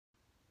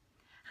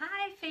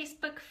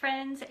Facebook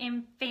friends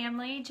and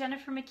family.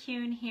 Jennifer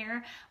McCune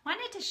here.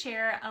 Wanted to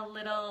share a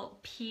little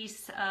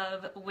piece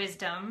of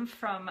wisdom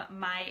from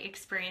my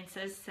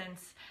experiences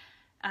since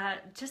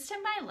just in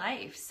my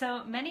life.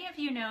 So many of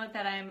you know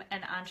that I'm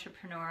an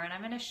entrepreneur, and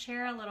I'm going to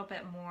share a little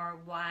bit more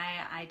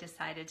why I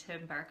decided to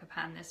embark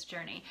upon this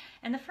journey.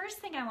 And the first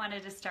thing I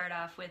wanted to start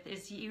off with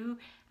is you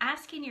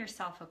asking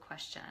yourself a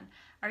question.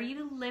 Are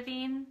you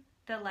living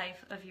the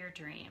life of your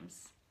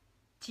dreams?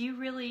 Do you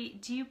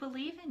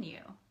believe in you?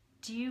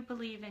 Do you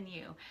believe in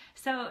you?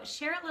 So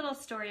share a little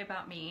story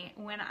about me.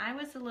 When I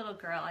was a little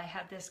girl, I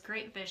had this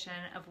great vision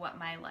of what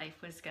my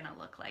life was going to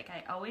look like.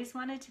 I always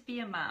wanted to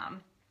be a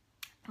mom.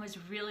 It was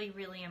really,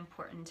 really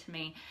important to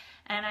me.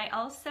 And I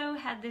also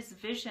had this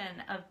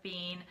vision of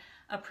being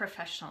a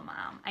professional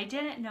mom. I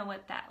didn't know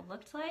what that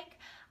looked like.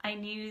 I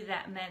knew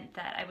that meant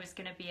that I was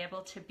going to be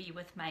able to be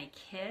with my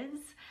kids.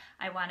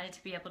 I wanted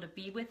to be able to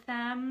be with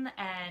them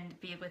and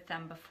be with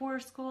them before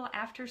school,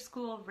 after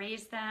school,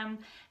 raise them,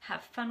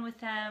 have fun with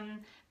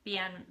them, be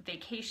on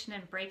vacation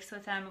and breaks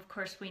with them. Of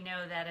course, we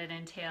know that it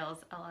entails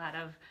a lot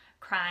of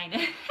crying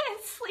and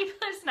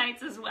sleepless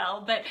nights as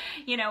well. But,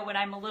 you know, when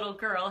I'm a little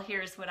girl,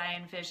 here's what I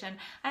envision.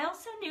 I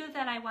also knew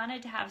that I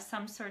wanted to have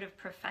some sort of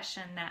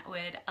profession that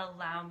would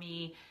allow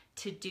me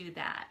to do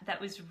that.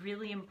 That was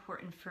really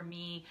important for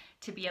me,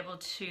 to be able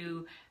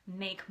to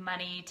make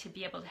money, to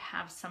be able to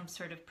have some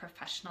sort of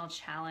professional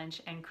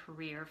challenge and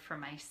career for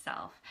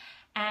myself.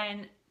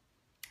 And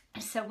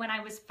so when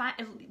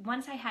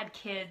once I had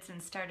kids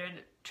and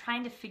started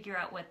trying to figure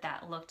out what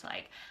that looked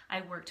like,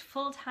 I worked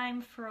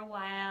full-time for a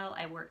while,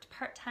 I worked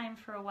part-time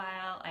for a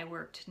while, I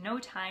worked no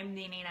time,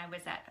 meaning I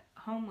was at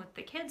home with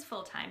the kids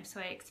full-time, so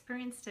I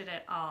experienced it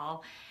at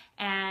all.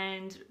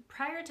 And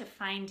prior to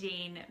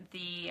finding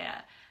the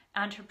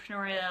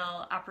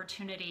entrepreneurial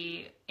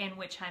opportunity in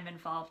which I'm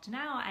involved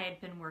now, I had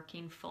been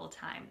working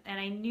full-time, and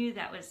I knew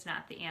that was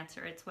not the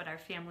answer. It's what our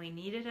family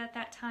needed at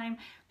that time,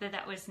 but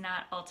that was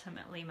not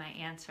ultimately my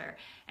answer.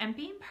 And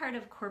being part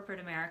of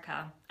corporate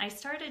America, I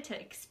started to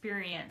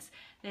experience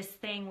this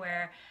thing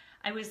where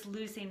I was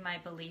losing my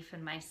belief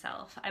in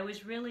myself. I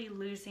was really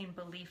losing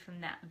belief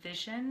in that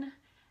vision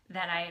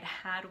that I had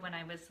had when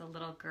I was a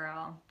little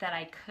girl, that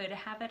I could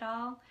have it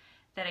all,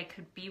 that I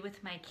could be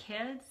with my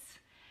kids,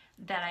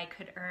 that I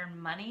could earn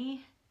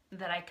money,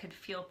 that I could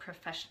feel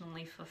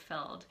professionally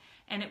fulfilled.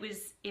 And it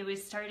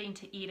was starting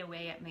to eat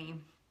away at me.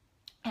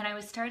 And I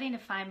was starting to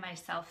find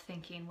myself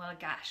thinking, well,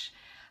 gosh,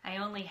 I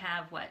only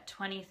have,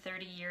 20,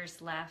 30 years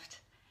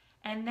left.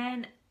 And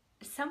then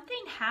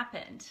something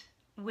happened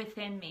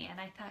within me,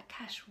 and I thought,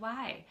 gosh,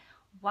 why?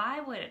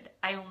 Why would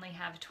I only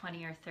have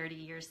 20 or 30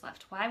 years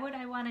left? Why would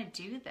I want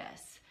to do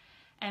this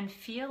and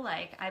feel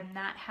like I'm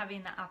not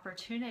having the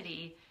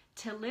opportunity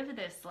to live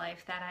this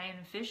life that I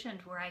envisioned,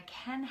 where I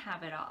can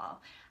have it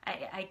all?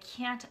 I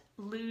can't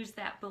lose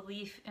that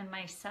belief in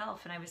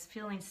myself, and I was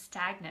feeling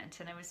stagnant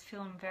and I was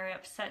feeling very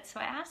upset. So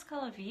I ask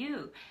all of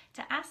you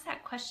to ask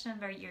that question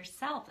about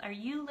yourself. Are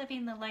you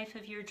living the life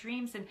of your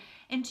dreams?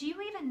 And do you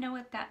even know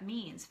what that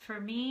means? For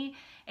me,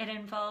 it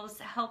involves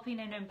helping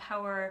and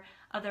empower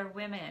other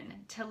women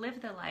to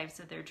live the lives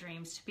of their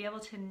dreams, to be able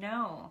to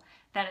know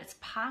that it's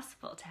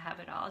possible to have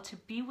it all, to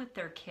be with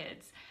their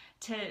kids,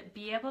 to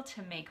be able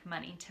to make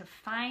money, to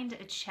find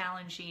a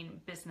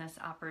challenging business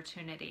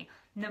opportunity,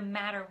 no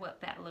matter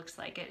what that looks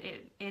like.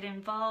 It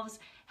involves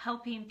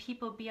helping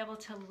people be able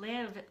to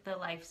live the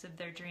lives of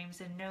their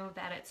dreams and know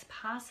that it's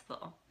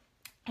possible.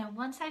 And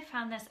once I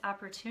found this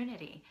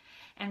opportunity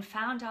and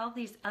found all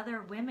these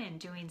other women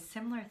doing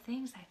similar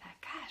things, I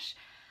thought, gosh,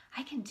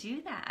 I can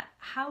do that.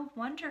 How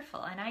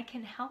wonderful. And I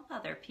can help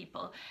other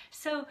people.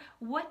 So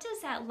what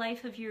does that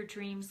life of your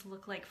dreams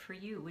look like for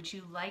you? Would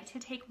you like to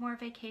take more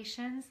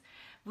vacations?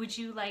 Would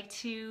you like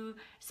to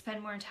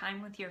spend more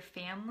time with your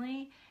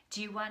family?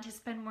 Do you want to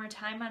spend more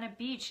time on a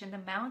beach, in the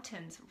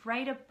mountains?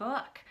 Write a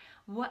book?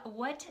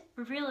 What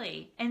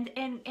really? And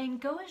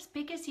go as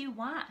big as you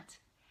want.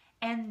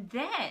 And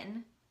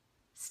then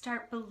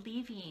start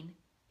believing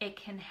it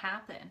can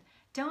happen.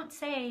 Don't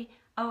say,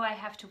 oh, I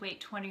have to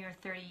wait 20 or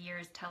 30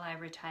 years till I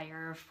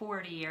retire, or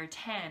 40 or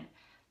 10,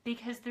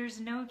 because there's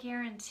no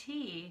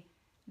guarantee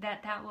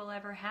that that will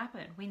ever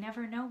happen. We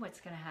never know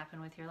what's going to happen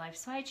with your life.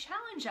 So I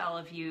challenge all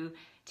of you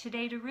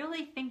today to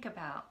really think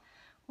about,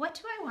 what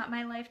do I want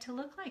my life to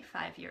look like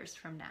 5 years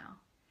from now?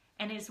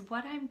 And is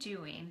what I'm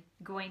doing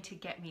going to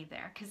get me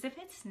there? Because if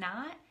it's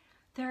not,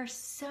 there are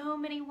so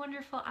many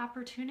wonderful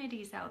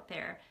opportunities out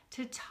there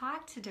to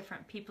talk to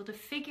different people, to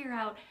figure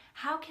out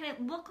how can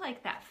it look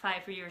like that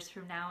 5 years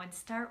from now, and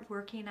start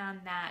working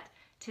on that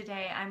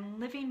today. I'm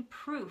living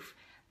proof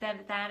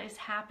that that has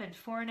happened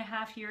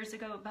 4.5 years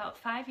ago, about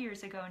 5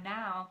 years ago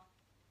now,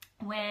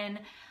 when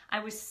I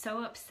was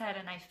so upset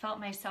and I felt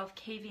myself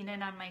caving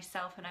in on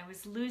myself, and I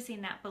was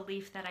losing that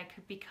belief that I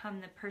could become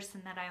the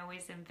person that I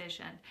always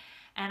envisioned.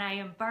 And I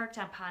embarked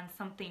upon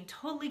something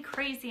totally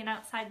crazy and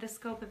outside the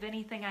scope of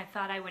anything I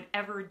thought I would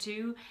ever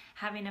do,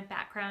 having a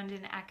background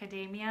in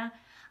academia.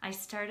 I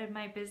started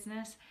my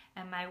business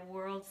and my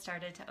world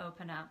started to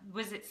open up.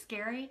 Was it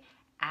scary?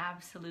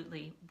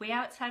 Absolutely. Way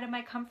outside of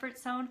my comfort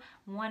zone?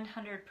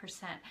 100%.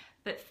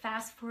 But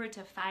fast forward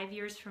to 5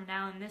 years from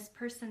now, and this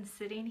person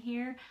sitting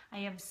here, I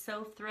am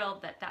so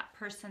thrilled that that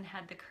person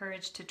had the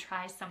courage to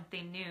try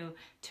something new,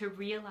 to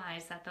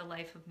realize that the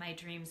life of my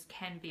dreams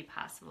can be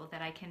possible,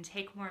 that I can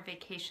take more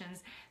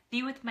vacations,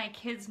 be with my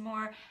kids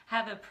more,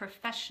 have a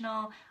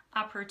professional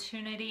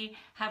opportunity,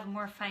 have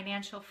more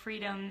financial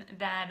freedom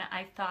than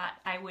I thought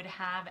I would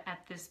have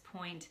at this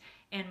point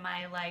in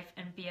my life,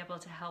 and be able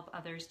to help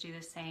others do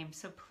the same.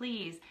 So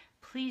please,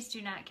 please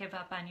do not give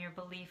up on your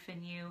belief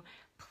in you.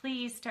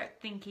 Please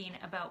start thinking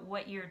about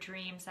what your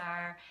dreams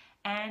are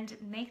and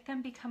make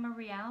them become a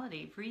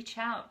reality. Reach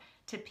out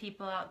to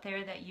people out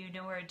there that you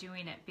know are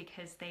doing it,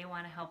 because they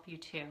want to help you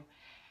too.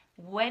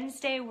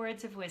 Wednesday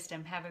Words of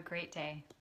Wisdom. Have a great day.